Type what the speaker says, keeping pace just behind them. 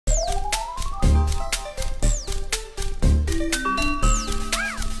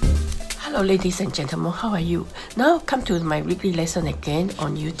Hello ladies and gentlemen, how are you? Now come to my weekly lesson again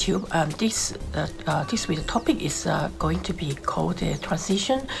on YouTube. This week's topic is going to be called the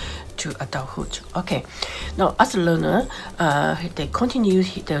transition to adulthood. Okay, now as a learner, they continue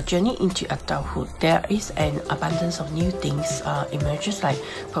their journey into adulthood. There is an abundance of new things emerges like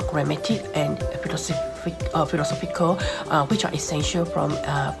programmatic and philosophical, which are essential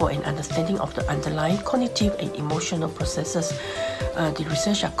for an understanding of the underlying cognitive and emotional processes. The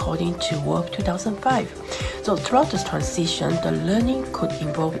research according to Work 2005. So throughout this transition, the learning could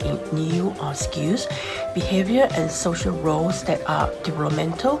involve in new skills, behavior, and social roles that are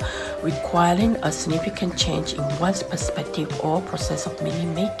developmental, requiring a significant change in one's perspective or process of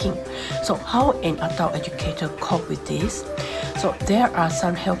meaning making. So how an adult educator cope with this? So there are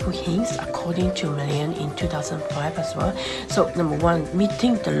some helpful hints according to Merriam in 2005 as well. So number one,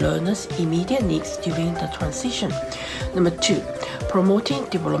 meeting the learner's immediate needs during the transition. Number two, promoting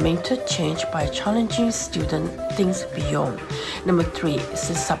developmental change by challenging students things beyond. Number three is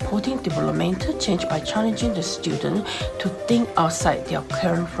supporting developmental change by challenging the student to think outside their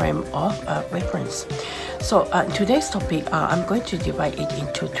current frame of reference. So today's topic, I'm going to divide it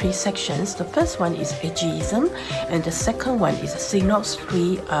into three sections. The first one is ageism, and the second one is Synod's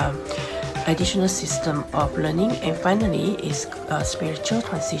three additional system of learning, and finally is spiritual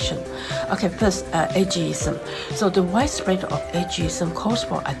transition. Okay, first ageism. So the widespread of ageism calls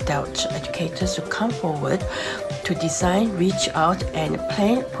for adult educators to come forward to design, reach out, and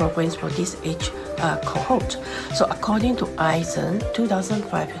plan programs for this age cohort. So according to Eisen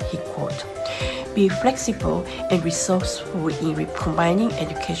 2005, he quote, "Be flexible and resourceful in combining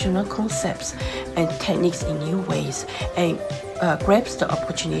educational concepts and techniques in new ways, and grabs the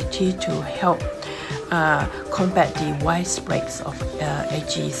opportunity to help combat the widespread of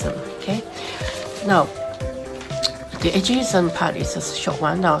ageism." Okay, now the ageism part is a short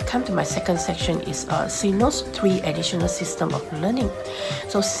one. Now come to my second section is Synod's three additional system of learning.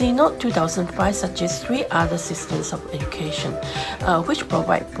 So Synod 2005 suggests three other systems of education which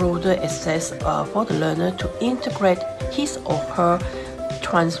provide broader access for the learner to integrate his or her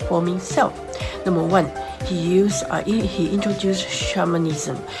transforming self. Number one, he introduced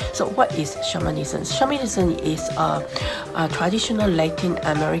shamanism. So what is shamanism? Shamanism is a traditional Latin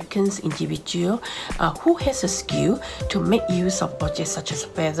American individual who has a skill to make use of objects such as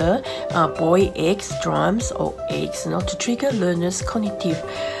feather, boiled eggs, drums, or eggs, to trigger learners' cognitive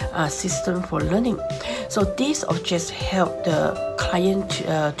system for learning. So these objects help the client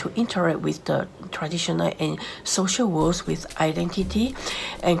to interact with the traditional and social worlds with identity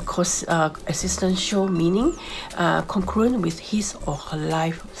and existential meaning concurrent with his or her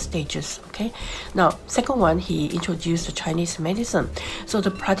life stages. Okay, now second one, he introduced the Chinese medicine. So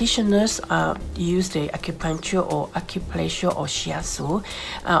the practitioners use the acupuncture or acupressure or shiatsu,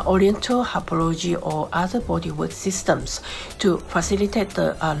 oriental herbology, or other bodywork systems to facilitate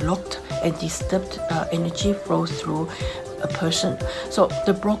the locked and disturbed energy flow through a person. So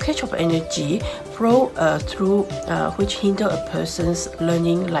the blockage of energy flow through which hinder a person's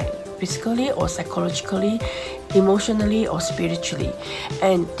learning, like physically or psychologically, emotionally or spiritually,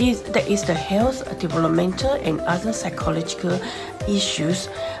 and that is the health, developmental, and other psychological issues,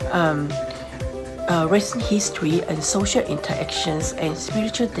 recent history and social interactions, and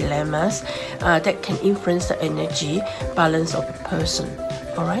spiritual dilemmas that can influence the energy balance of a person.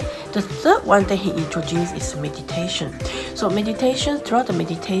 Alright, the third one that he introduced is meditation. So meditation, throughout the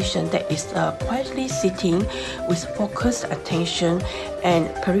meditation, that is quietly sitting with focused attention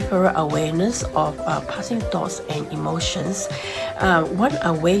and peripheral awareness of passing thoughts and emotions. One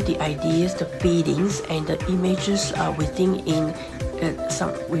away the ideas, the feelings, and the images within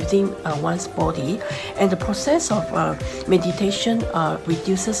one's body, and the process of meditation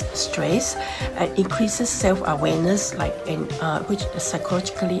reduces stress and increases self-awareness, which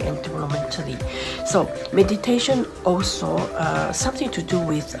psychologically and developmentally. So meditation also something to do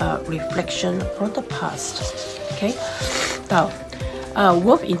with reflection from the past. Okay, now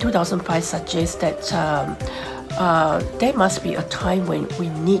Wolf in 2005 suggests that there must be a time when we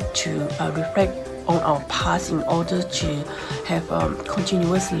need to reflect on our past in order to have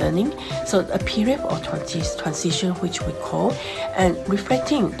continuous learning. So a period of transition, which we call, and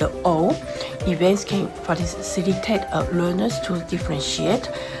reflecting the old events can facilitate learners to differentiate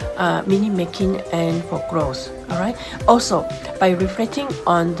meaning making and for growth. Alright. Also, by reflecting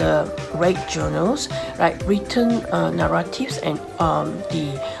on the read journals, written narratives, and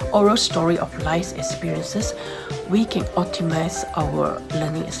the oral story of life experiences, we can optimize our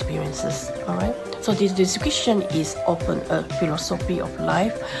learning experiences. Alright. So this description is often a philosophy of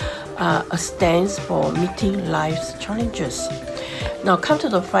life, a stance for meeting life's challenges. Now come to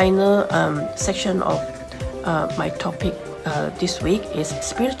the final section of my topic this week is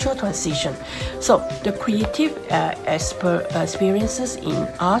spiritual transition. So the creative experiences in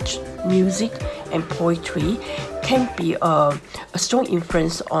art, music, and poetry can be a strong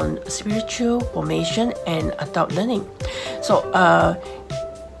influence on spiritual formation and adult learning. So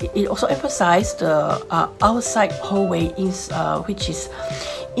it also emphasized the outside hallway, which is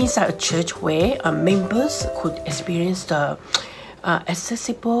inside a church where members could experience the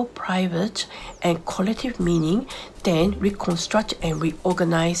accessible, private, and collective meaning, then reconstruct and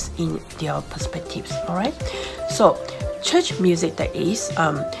reorganize in their perspectives. All right. So church music, that is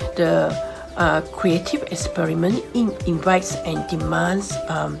the creative experiment, invites and demands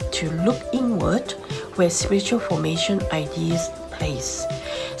to look inward, where spiritual formation ideas place.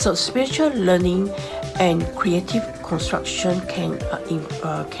 So spiritual learning and creative construction can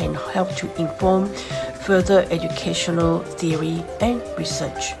help to inform further educational theory and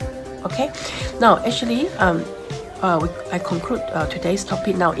research. Okay, now actually I conclude today's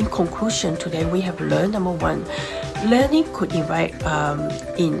topic. Now in conclusion, today we have learned, number one, learning could invite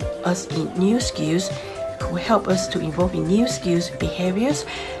in new skills, could help us to involve in new skills, behaviors,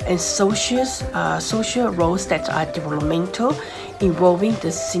 and social roles that are developmental, involving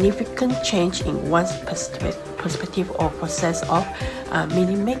the significant change in one's perspective or process of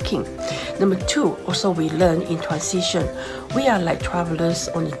meaning making. Number two, also we learn in transition. We are like travelers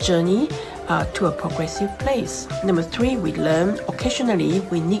on a journey to a progressive place. Number three, we learn occasionally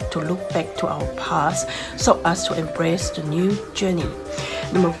we need to look back to our past so as to embrace the new journey.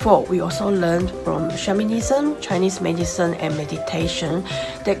 Number four, we also learn from shamanism, Chinese medicine, and meditation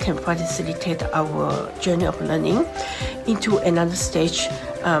that can facilitate our journey of learning into another stage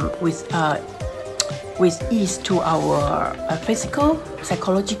with ease to our physical,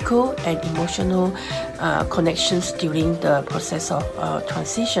 psychological, and emotional connections during the process of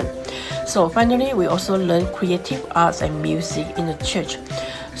transition. So finally, we also learn creative arts and music in the church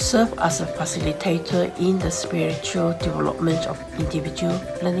serve as a facilitator in the spiritual development of individual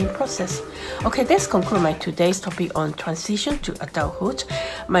learning process. Okay, let's conclude my today's topic on transition to adulthood.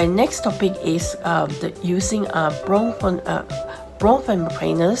 My next topic is using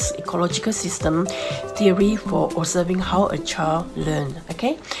Bronfenbrenner's ecological system theory for observing how a child learns.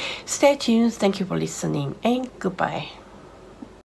 Okay, stay tuned. Thank you for listening, and goodbye.